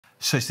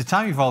So it's the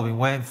time you've all been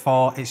waiting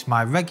for. It's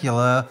my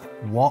regular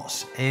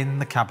what's in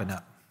the cabinet.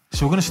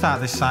 So we're going to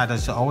start this side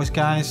as always,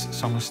 guys.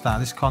 So I'm going to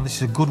start this corner. This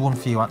is a good one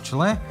for you,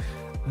 actually.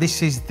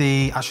 This is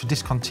the actual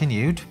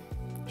discontinued.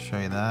 I'll show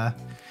you there.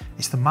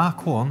 It's the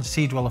Mark 1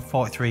 Sea Dweller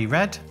 43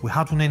 Red. We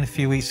had one in a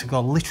few weeks ago,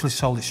 literally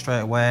sold it straight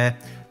away.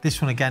 This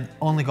one again,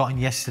 only got in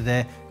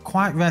yesterday.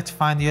 Quite rare to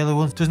find the other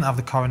ones. Doesn't have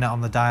the coronet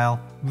on the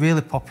dial.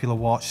 Really popular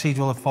watch. Sea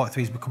Dweller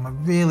 43 has become a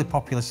really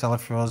popular seller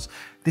for us.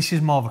 This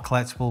is more of a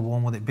collectible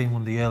one, with it being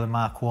one of the early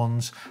Mark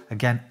 1s.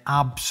 Again,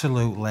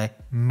 absolutely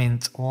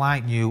mint,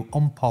 like new,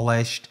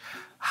 unpolished.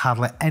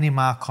 Hardly any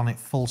mark on it,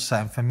 full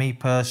set. And for me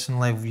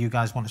personally, if you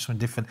guys wanted something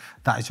different,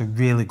 that is a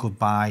really good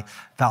buy.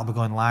 That'll be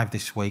going live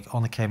this week.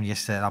 Only came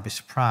yesterday. I'll be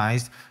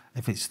surprised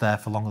if it's there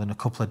for longer than a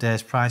couple of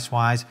days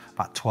price-wise.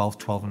 About 12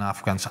 and a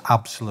half grand. So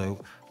absolute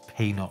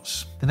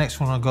peanuts. The next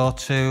one I'll go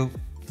to,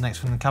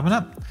 next one in the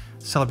cabinet,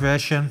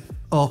 Celebration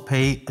OP,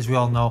 as we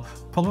all know,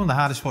 probably one of the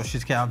hardest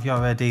watches to get out of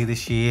your AD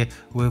this year.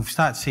 We've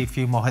started to see a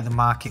few more hit the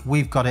market.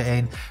 We've got it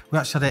in. We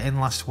actually had it in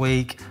last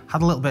week.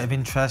 Had a little bit of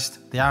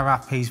interest. The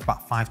RRP is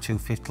about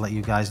 5,250 to let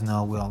you guys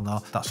know. We all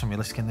know that's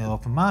unrealistic in the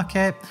open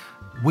market.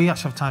 We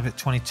actually have times at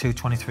 22,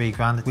 23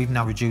 grand. We've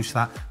now reduced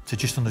that to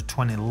just under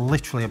 20,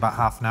 literally about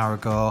half an hour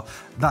ago.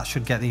 That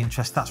should get the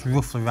interest. That's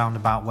roughly round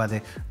about where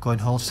they're going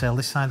wholesale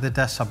this side of the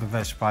desk. So I'd be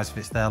very surprised if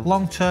it's there.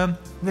 Long term,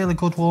 really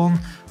good one.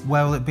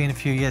 Where will it be in a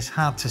few years?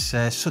 Hard to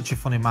say. Such a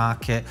funny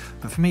market.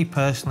 But for me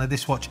personally,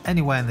 this watch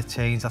anywhere in the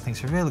teens, I think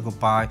it's a really good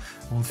buy.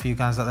 One for you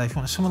guys out there. If you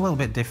want something a little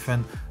bit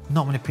different,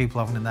 not many people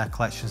have it in their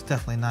collections.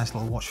 Definitely a nice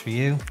little watch for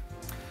you.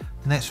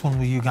 The next one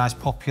with you guys,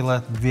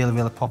 popular,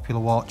 really popular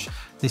watch.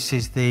 This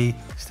is the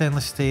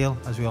stainless steel,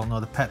 as we all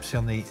know, the Pepsi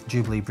on the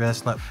Jubilee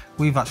bracelet.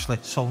 We've actually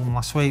sold them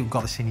last week. We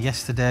got this in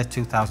yesterday,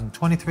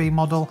 2023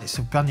 model. It's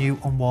a brand new,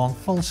 unworn,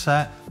 full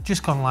set.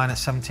 Just gone online at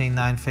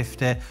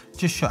 17,950.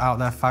 Just shut out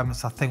there 5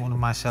 minutes. I think one of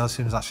my sales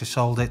teams actually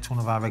sold it to one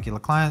of our regular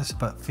clients.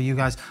 But for you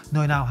guys,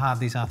 knowing how hard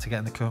these are to get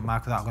in the current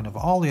market without going over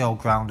all the old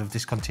ground of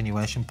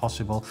discontinuation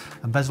possible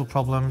and bezel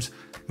problems,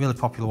 really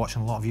popular watch,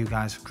 and a lot of you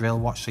guys grill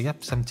watch. So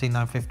yep,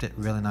 17,950,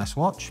 really nice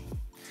watch.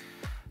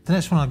 The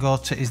next one I'll go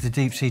to is the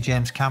Deep Sea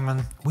James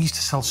Cameron. We used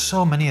to sell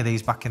so many of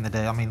these back in the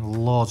day. I mean,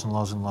 loads and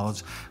loads and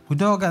loads. We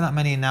don't get that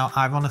many now.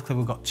 Ironically,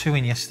 we got 2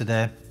 in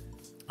yesterday.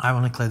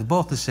 Ironically, they're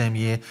both the same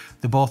year.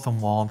 They're both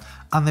unworn,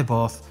 and they're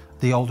both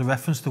the older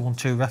reference, the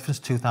 1-2 reference,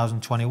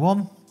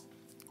 2021.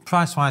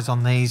 Price-wise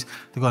on these,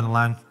 they're going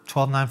around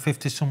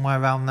 12,950,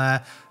 somewhere around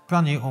there.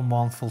 Brand new,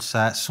 unworn, full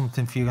set.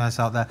 Something for you guys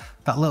out there.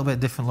 That little bit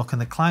different look.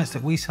 And the clients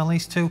that we sell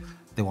these to,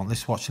 they want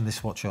this watch and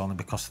this watch only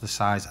because of the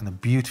size and the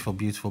beautiful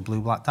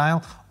blue-black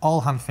dial.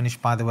 All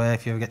hand-finished, by the way.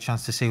 If you ever get a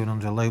chance to see one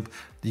under a loupe,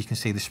 you can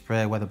see the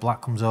spray where the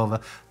black comes over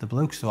the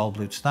blue, because they're all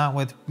blue to start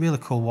with. Really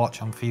cool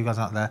watch, and for you guys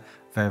out there,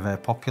 very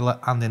popular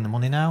and in the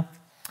money now.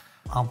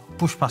 I'll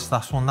push past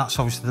that one. That's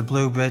obviously the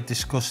Blueberry.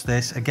 Discussed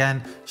this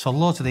again. So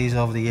loads of these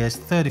over the years.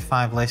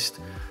 35 list.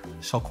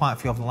 So quite a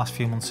few over the last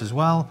few months as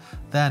well.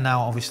 They're now,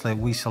 obviously,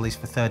 we sell these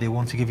for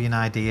 31. To give you an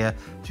idea,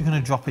 you're going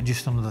to drop it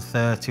just under the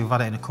 30. We've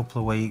had it in a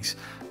couple of weeks.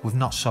 We've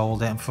not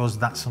sold it, and for us,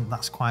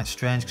 that's quite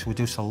strange, because we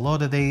do sell a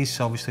load of these.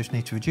 So obviously, we just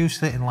need to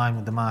reduce it in line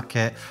with the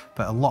market.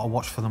 But a lot of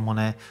watch for the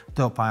money.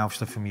 Don't buy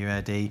obviously from your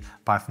AD.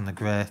 Buy from the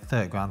grey.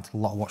 30 grand. A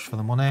lot of watch for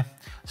the money.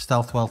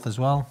 Stealth Wealth as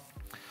well.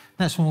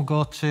 Next one we'll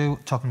go to,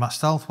 talking about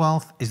Stealth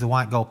Wealth, is the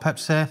White Gold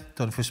Pepsi.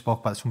 Don't know if we spoke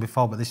about this one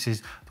before, but this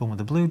is the one with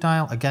the blue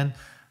dial. Again,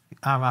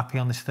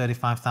 RRP on this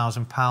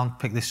 £35,000.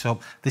 Pick this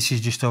up. This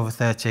is just over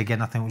 30.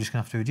 Again, I think we're just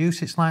going to have to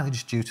reduce it slightly,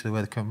 just due to the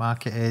way the current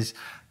market is.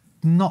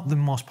 Not the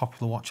most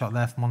popular watch out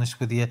there, if I'm honest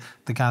with you.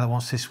 The guy that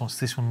wants this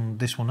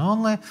one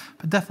only.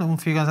 But definitely one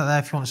for you guys out there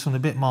if you want something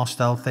a bit more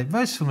stealthy.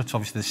 Very similar to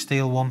obviously the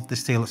steel one. The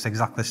steel looks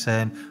exactly the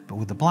same, but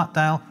with the black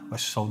dial,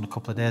 which sold a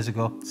couple of days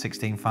ago,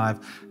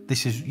 16.5.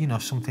 This is, you know,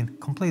 something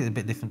completely a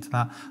bit different to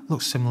that.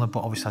 Looks similar,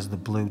 but obviously has the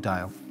blue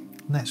dial.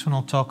 Next one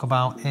I'll talk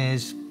about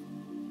is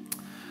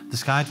the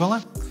Sky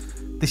Dweller.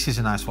 This is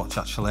a nice watch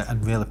actually,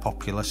 and really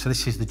popular. So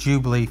this is the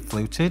Jubilee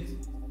fluted.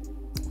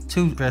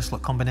 2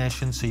 bracelet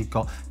combinations, so you've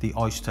got the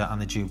Oyster and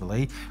the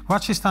Jubilee. We're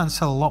actually starting to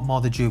sell a lot more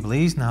of the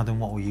Jubilees now than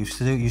what we used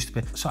to do. It used to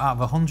be, so out of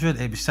 100,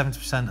 it'd be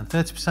 70% and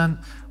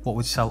 30%. What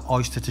we'd sell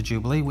Oyster to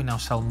Jubilee, we now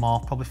sell more,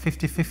 probably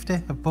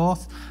 50-50 of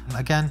both. And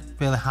again,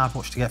 really hard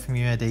watch to get from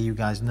your AD, you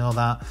guys know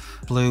that.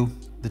 Blue,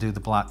 they do the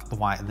black, the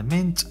white and the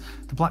mint.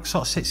 The black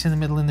sort of sits in the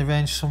middle in the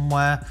range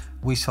somewhere.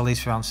 We sell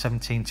these for around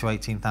 £17,000 to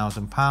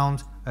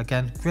 £18,000.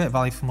 Again, great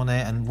value for money,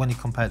 and when you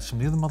compare it to some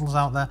of the other models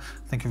out there,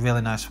 I think a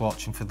really nice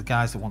watch. And for the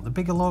guys that want the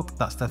bigger look,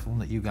 that's definitely one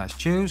that you guys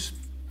choose.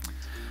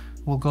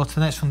 We'll go to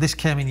the next one. This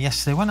came in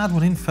yesterday. We had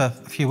one in for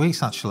a few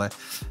weeks actually.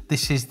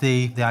 This is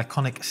the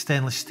iconic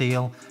stainless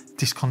steel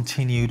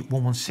discontinued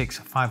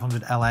 116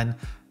 500 LN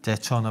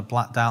Daytona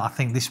black dial. I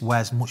think this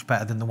wears much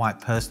better than the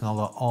white personally,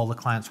 although all the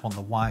clients want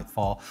the white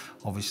for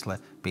obviously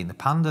being the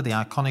Panda, the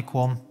iconic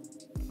one.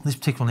 This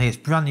particular one here, it's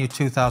brand new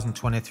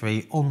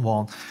 2023,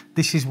 unworn.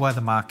 This is where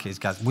the market is,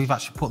 guys. We've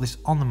actually put this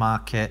on the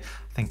market,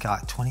 I think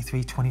like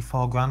 23,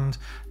 24 grand.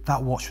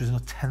 That watch was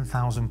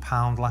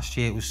 £10,000 last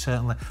year. It was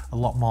certainly a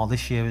lot more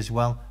this year as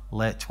well.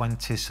 late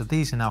 20s. So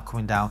these are now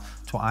coming down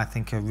to what I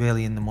think are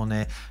really in the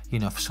money. You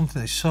know, for something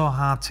that's so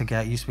hard to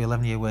get, it used to be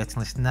 11-year waiting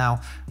list.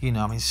 Now, you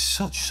know, I mean,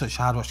 such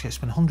hard watch to get,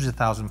 spend hundreds of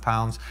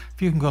 £1,000s.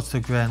 If you can go to the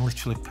grey and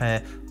literally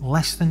pay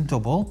less than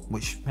double,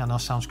 which I know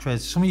sounds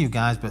crazy to some of you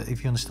guys, but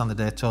if you understand the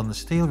Daytona and the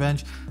steel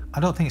range, I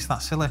don't think it's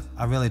that silly.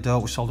 I really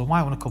don't. We sold a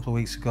white one a couple of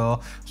weeks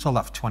ago, sold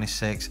that for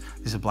 26.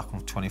 This is a black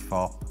one for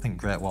 24. I think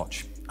great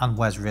watch, and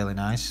wears really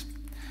nice.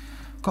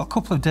 Got a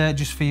couple of dates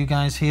just for you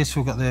guys here. So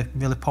we've got the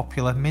really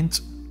popular mint.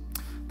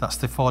 That's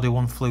the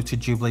 41 fluted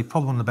Jubilee,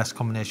 probably one of the best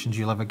combinations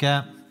you'll ever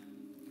get.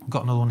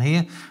 Got another one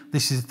here.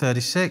 This is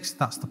 36,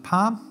 that's the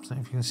Palm. So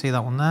if you can see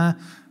that one there.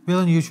 Real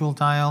unusual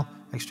dial,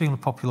 extremely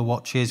popular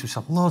watches. We've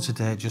sold loads of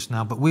dates just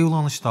now, but we will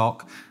only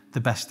stock the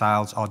best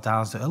dials or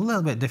dials that are a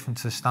little bit different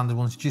to the standard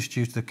ones just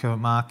due to the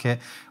current market.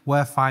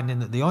 We're finding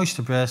that the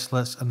oyster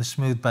bracelets and the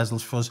smooth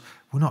bezels for us,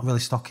 we're not really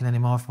stocking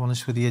anymore, if I'm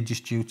honest with you,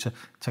 just due to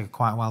take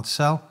quite a while to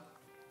sell.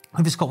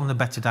 If it's got one of the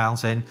better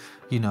dials in,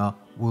 you know,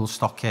 we'll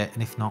stock it,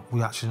 and if not,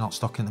 we're actually not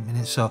stocking at the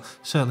minute, so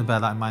certainly bear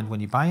that in mind when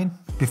you're buying.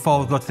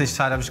 Before we go to this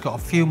side, I've just got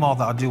a few more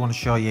that I do want to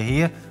show you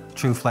here,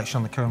 true reflection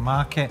on the current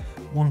market.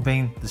 One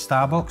being the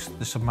Starbucks,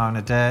 the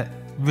Submariner Date,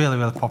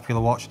 really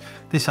popular watch.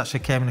 This actually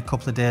came in a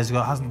couple of days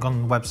ago, it hasn't gone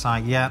on the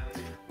website yet.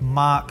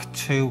 Mark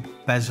II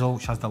bezel,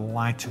 which has the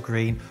lighter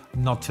green,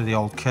 nod to the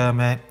old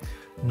Kermit,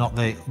 not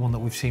the one that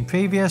we've seen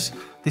previous.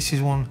 This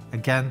is one,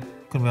 again,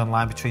 going to be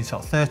online between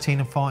sort of £13,000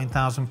 and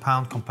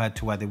 £14,000 compared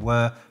to where they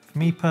were. For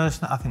me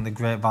personally, I think they're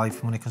great value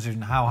for money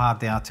considering how hard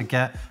they are to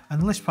get, and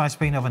the list price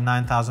being over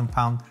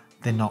 £9,000,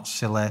 they're not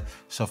silly.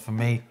 So for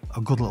me,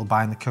 a good little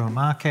buy in the current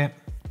market.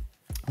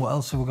 What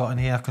else have we got in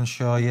here I can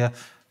show you?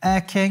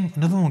 Air King,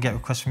 another one we'll get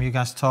requests from you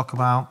guys to talk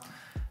about.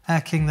 Air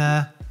King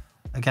there.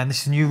 Again,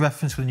 this is a new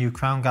reference with a new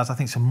crown, guys. I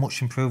think it's a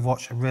much improved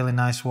watch, a really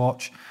nice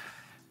watch.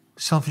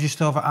 Selling for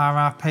just over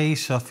RRP,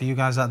 so for you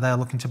guys out there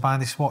looking to buy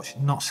this watch,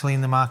 not silly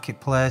in the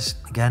marketplace.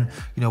 Again,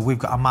 you know, we've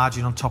got a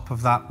margin on top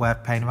of that. We're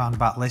paying around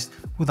about list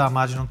with our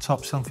margin on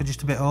top, selling for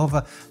just a bit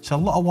over. So a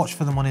lot of watch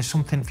for the money,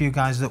 something for you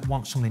guys that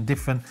want something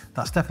different.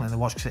 That's definitely the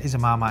watch because it is a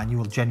Marmite and you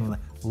will genuinely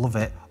love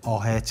it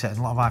or hate it. And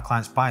a lot of our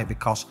clients buy it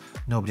because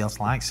nobody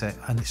else likes it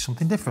and it's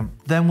something different.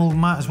 Then we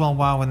might as well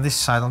wow on this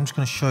side. I'm just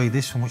going to show you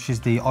this one, which is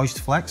the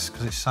Oyster Flex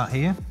because it's sat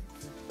here.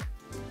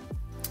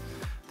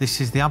 This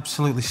is the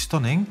absolutely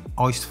stunning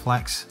Oyster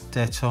Flex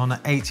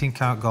Daytona 18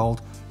 karat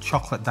gold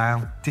chocolate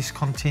dial,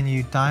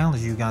 discontinued dial,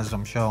 as you guys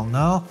I'm sure all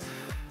know.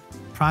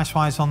 Price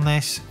wise on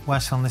this, we're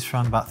selling this for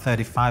around about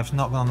 35. It's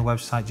not going on the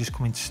website, just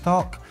coming to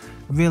stock.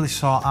 Really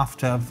sought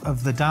after.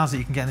 Of the dials that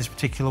you can get in this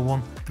particular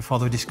one before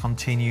they were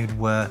discontinued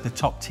were the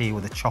top tier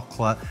with the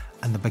chocolate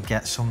and the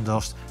baguette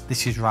sundust.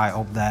 This is right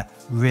up there.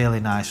 Really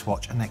nice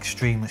watch, an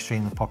extremely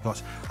popular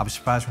watch. I'll be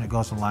surprised when it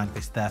goes online if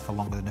it's there for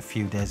longer than a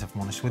few days, if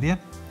I'm honest with you.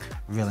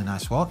 Really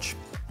nice watch.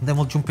 And then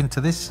we'll jump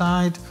into this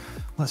side.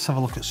 Let's have a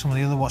look at some of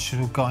the other watches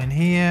we've got in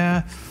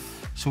here.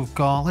 So we've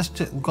got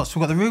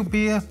the Root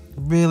Beer,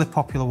 really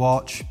popular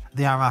watch.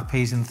 The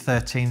RRP's in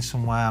 13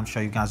 somewhere. I'm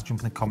sure you guys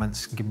jump in the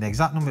comments and give me the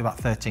exact number, about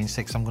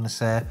 13.6 I'm going to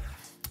say.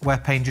 We're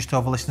paying just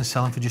over list and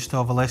selling for just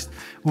over list.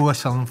 We were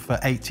selling for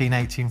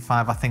 18.5.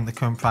 I think the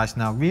current price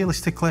now,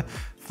 realistically,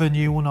 for a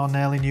new one or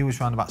nearly new is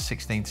around about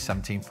 16 to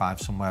 17.5,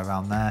 somewhere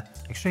around there.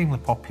 Extremely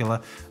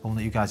popular, one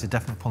that you guys are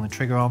definitely pulling the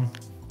trigger on.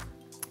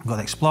 We've got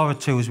the Explorer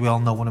 2, as we all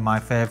know, one of my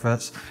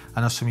favourites.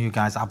 I know some of you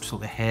guys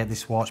absolutely hate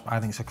this watch, but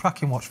I think it's a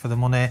cracking watch for the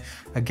money.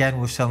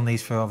 Again, we're selling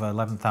these for over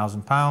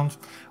 £11,000.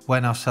 We're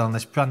now selling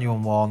this brand new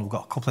unworn. We've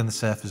got a couple in the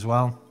surf as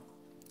well.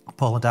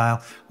 Polar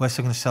dial. We're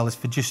still going to sell this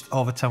for just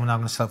over 10. We're now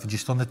going to sell it for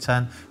just under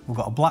 10. We've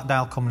got a black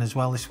dial coming as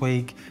well this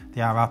week. The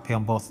RRP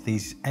on both of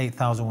these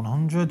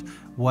 8,100.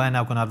 We're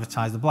now going to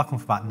advertise the black one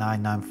for about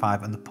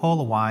 995 and the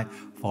polar white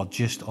for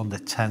just under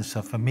 10.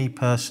 So for me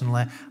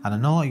personally, and I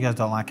know a lot of you guys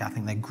don't like it, I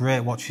think they're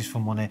great watches for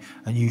money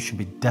and you should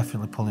be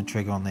definitely pulling the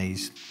trigger on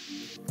these.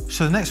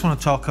 So the next one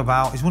to talk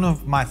about is one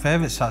of my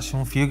favourites, actually,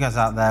 one for you guys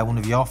out there, one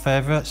of your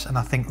favourites, and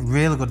I think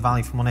really good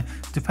value for money,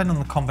 depending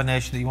on the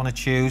combination that you want to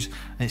choose.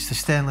 And it's the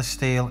stainless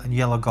steel and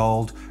yellow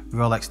gold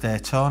Rolex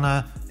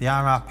Daytona. The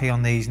RRP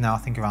on these now, I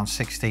think around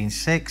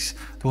 16.6.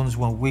 The ones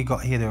when we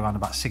got here, they're around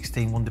about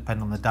 16.1,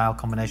 depending on the dial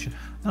combination.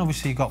 And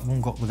obviously you got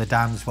one with a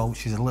diamond as well,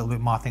 which is a little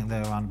bit more. I think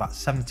they're around about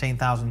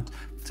 17,000,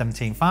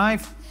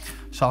 17.5.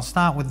 So I'll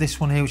start with this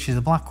one here, which is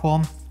the black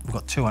one. We've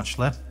got two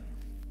actually.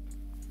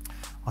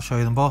 I'll show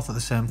you them both at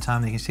the same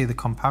time. You can see the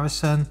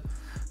comparison.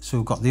 So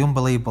we've got the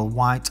unbelievable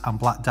white and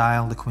black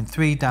dial. There come in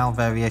 3 dial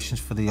variations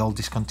for the old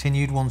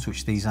discontinued ones,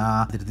 which these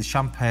are. They did the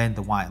champagne,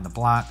 the white and the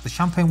black. The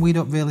champagne we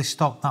don't really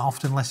stock that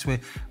often unless we're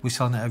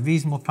selling it at a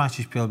reasonable price,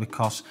 just purely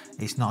because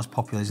it's not as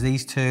popular as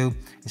these two.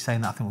 It's saying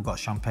that I think we've got a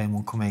champagne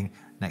one coming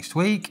next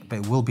week, but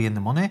it will be in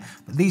the money.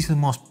 But these are the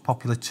most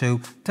popular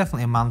two.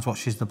 Definitely a man's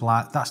watch is the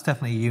black. That's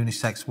definitely a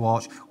unisex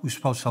watch. We're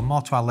supposed to sell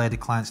more to our lady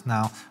clients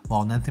now,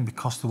 more than anything,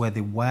 because of the way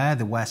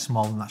they wear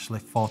smaller than actually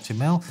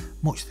 40mm.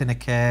 Much thinner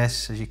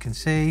case, as you can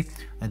see.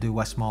 They do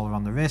wear smaller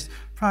on the wrist.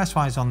 Price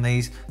wise on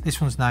these, this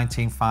one's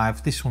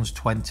 19.5, this one's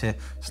 20,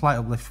 slight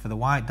uplift for the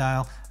white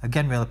dial.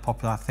 Again, really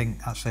popular. I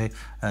think actually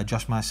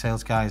Josh, my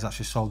sales guy, has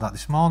actually sold that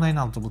this morning.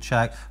 I'll double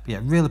check. But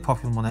yeah, really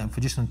popular money, and for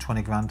just under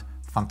 20 grand,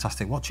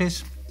 fantastic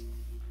watches.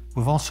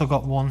 We've also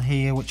got one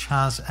here which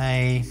has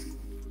a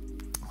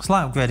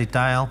slight upgraded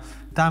dial,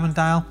 diamond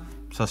dial.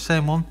 So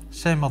same one,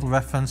 same model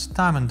reference,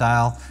 diamond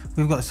dial.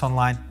 We've got this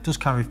online, does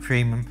carry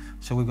premium,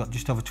 so we've got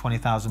just over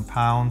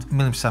 £20,000.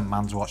 100%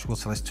 man's watch, we'll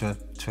sell this to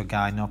a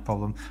guy, no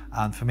problem.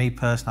 And for me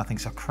personally, I think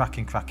it's a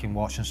cracking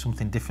watch and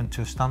something different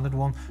to a standard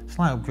one.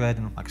 Slight upgrade,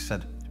 and like I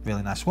said,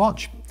 really nice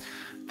watch.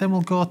 Then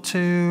we'll go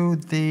to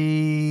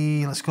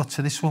let's go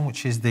to this one,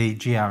 which is the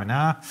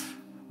GR&R.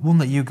 One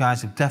that you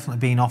guys have definitely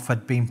been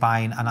offered, been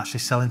buying and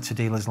actually selling to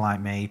dealers like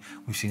me.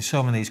 We've seen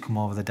so many of these come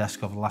over the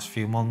desk over the last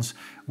few months.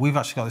 We've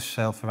actually got this for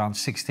sale for around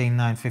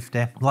 $16,950.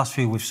 The last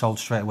few we've sold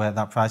straight away at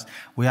that price.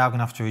 We are going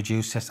to have to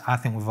reduce this. I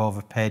think we've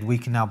overpaid. We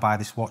can now buy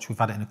this watch. We've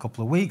had it in a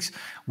couple of weeks.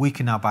 We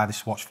can now buy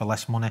this watch for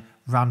less money,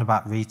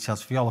 roundabout retail.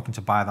 So if you're looking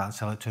to buy that and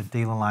sell it to a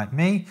dealer like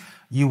me,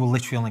 you will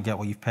literally only get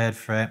what you've paid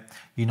for it.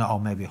 You know, or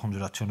maybe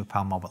 £100 or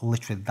 £200 more, but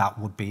literally that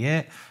would be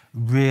it.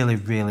 Really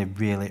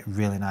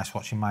nice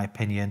watch in my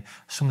opinion.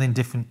 Something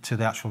different to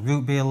the actual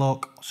root beer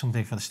look,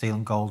 something for the steel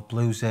and gold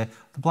bluesy.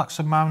 The black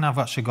submarine, I've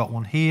actually got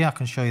one here. I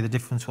can show you the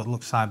difference, what it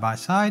looks side by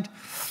side.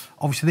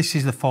 Obviously this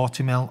is the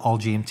 40mm, all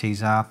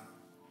GMTs are.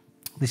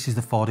 This is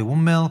the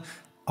 41mm.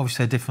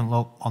 Obviously a different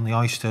look on the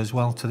Oyster as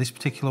well to this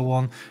particular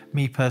one.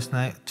 Me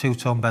personally,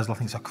 two-tone bezel, I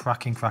think it's a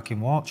cracking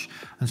watch,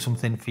 and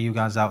something for you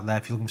guys out there,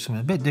 if you're looking for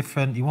something a bit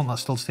different, you want that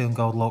still steel and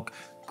gold look,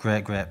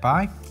 great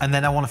buy. And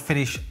then I want to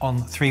finish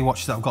on three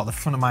watches that I've got at the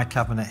front of my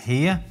cabinet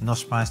here. No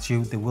surprise to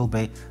you, they will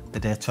be the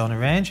Daytona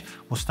range.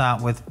 We'll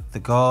start with the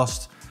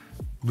Ghost.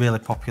 Really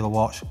popular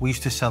watch. We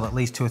used to sell at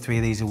least 2 or 3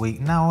 of these a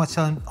week. Now we're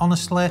selling,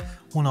 honestly,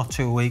 1 or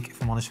 2 a week,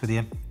 if I'm honest with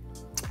you.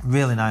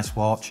 Really nice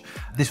watch.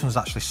 This one's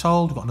actually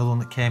sold. We've got another one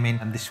that came in,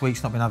 and this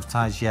week's not been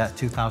advertised yet,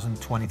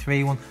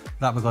 2023 one.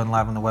 That'll be going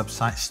live on the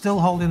website. Still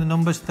holding the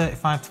numbers,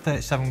 35 to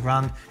 37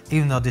 grand,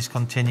 even though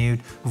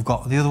discontinued. We've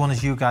got the other one,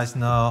 as you guys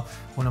know,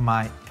 one of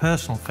my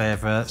personal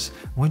favourites.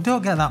 We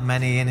don't get that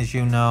many in, as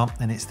you know,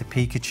 and it's the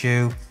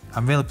Pikachu.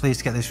 I'm really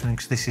pleased to get this one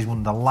because this is one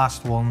of the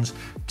last ones,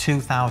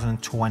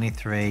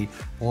 2023,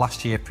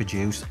 last year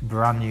produced,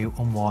 brand new,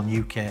 unworn,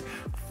 UK,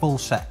 full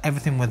set,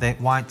 everything with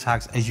it, white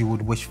tags, as you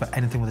would wish for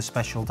anything with a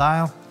special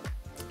dial.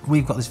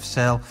 We've got this for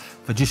sale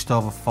for just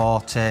over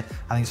 40. I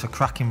think it's a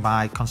cracking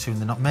buy considering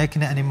they're not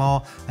making it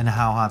anymore and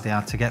how hard they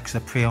are to get, because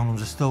the pre-owned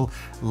ones are still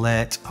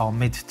late or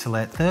mid to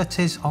late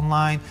 30s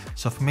online.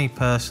 So for me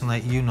personally,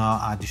 you know,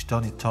 I just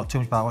don't need to talk too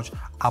much about watch.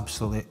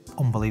 Absolutely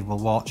unbelievable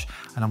watch.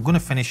 And I'm going to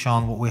finish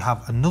on what we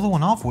have another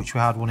one of, which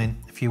we had one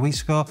in a few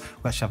weeks ago.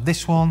 We actually have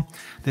this one.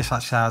 This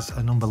actually has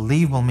an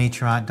unbelievable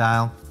meteorite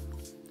dial.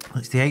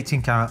 It's the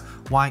 18 karat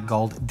white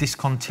gold,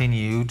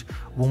 discontinued,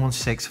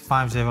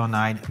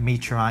 116509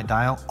 meteorite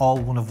dial, all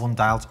one of one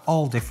dials,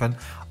 all different,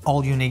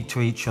 all unique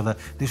to each other.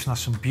 This one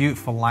has some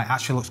beautiful light,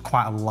 actually looks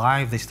quite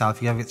alive, this dial.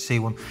 If you ever get to see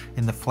one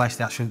in the flesh,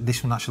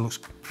 this one actually looks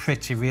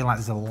pretty real, like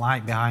there's a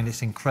light behind it.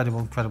 It's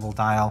incredible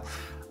dial.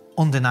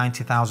 Under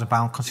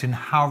 £90,000, considering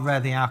how rare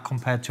they are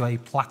compared to a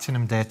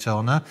platinum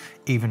Daytona,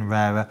 even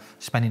rarer,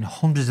 spending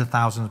hundreds of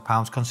thousands of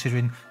pounds,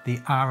 considering the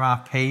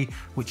RRP,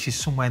 which is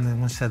somewhere in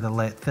the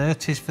late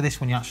 30s for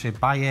this when you actually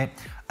buy it,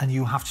 and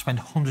you have to spend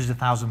hundreds of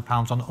thousands of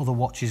pounds on other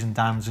watches and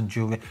diamonds and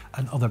jewellery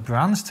and other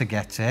brands to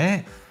get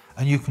it.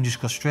 And you can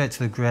just go straight to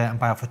the grey and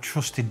buy off a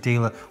trusted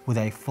dealer with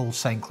a full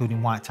set,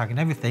 including white tag and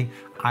everything.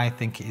 I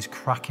think it is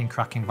cracking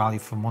value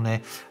for money,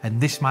 and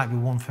this might be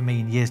one for me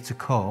in years to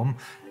come.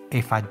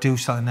 If I do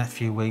sell in the next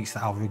few weeks,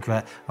 that I'll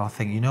regret, and I'll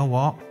think, you know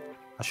what,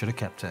 I should have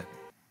kept it.